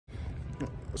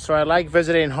So I like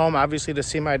visiting home, obviously, to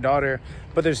see my daughter,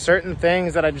 but there's certain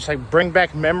things that I just like bring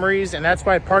back memories, and that's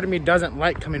why part of me doesn't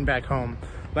like coming back home.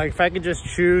 Like if I could just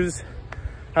choose,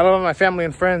 I love my family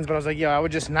and friends, but I was like, yo, I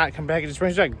would just not come back. It just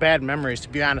brings me like bad memories, to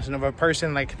be honest, and of a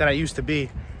person like that I used to be.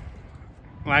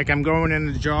 Like I'm going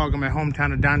in the jog in my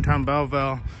hometown of downtown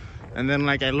Belleville, and then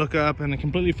like I look up and I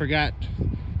completely forgot.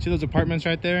 See those apartments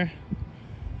right there?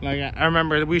 Like I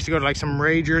remember we used to go to like some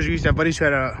ragers. We used to have buddies who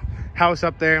had a house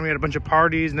up there, and we had a bunch of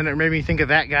parties, and then it made me think of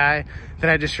that guy. Then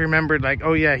I just remembered like,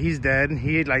 oh yeah, he's dead.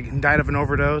 He like died of an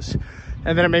overdose.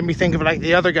 And then it made me think of like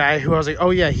the other guy who I was like, oh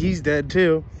yeah, he's dead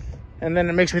too. And then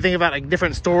it makes me think about like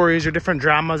different stories or different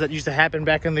dramas that used to happen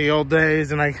back in the old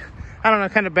days, and like, I don't know,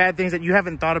 kind of bad things that you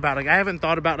haven't thought about. Like I haven't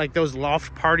thought about like those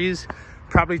loft parties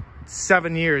probably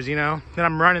 7 years, you know? Then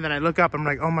I'm running, then I look up, I'm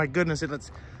like, oh my goodness,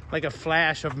 it's like a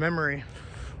flash of memory.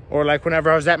 Or like whenever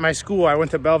I was at my school, I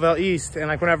went to Belleville East, and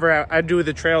like whenever I do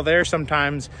the trail there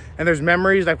sometimes, and there's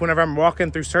memories like whenever I'm walking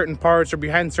through certain parts or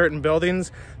behind certain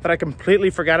buildings that I completely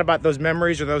forgot about those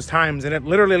memories or those times, and it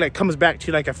literally like comes back to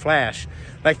you like a flash,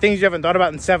 like things you haven't thought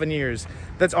about in 7 years.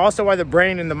 That's also why the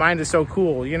brain and the mind is so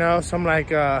cool, you know? So I'm like,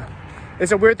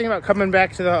 it's a weird thing about coming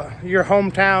back to your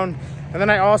hometown. And then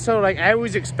I also like, I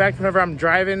always expect whenever I'm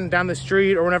driving down the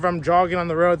street or whenever I'm jogging on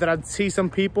the road that I'd see some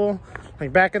people.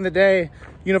 Like back in the day,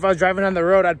 you know, if I was driving down the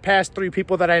road, I'd pass 3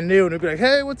 people that I knew, and it'd be like,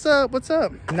 hey, what's up? What's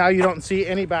up? Now you don't see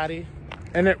anybody.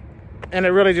 And it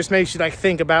really just makes you like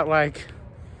think about like,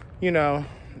 you know,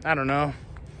 I don't know.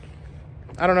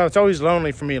 It's always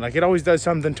lonely for me. Like it always does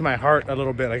something to my heart a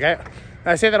little bit. Like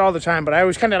I say that all the time, but I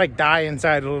always kind of like die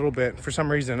inside a little bit for some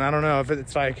reason. I don't know if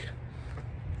it's like,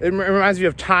 it reminds me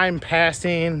of time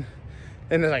passing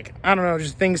and like, I don't know,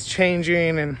 just things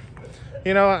changing. And,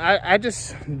 you know, I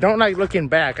just don't like looking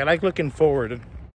back. I like looking forward.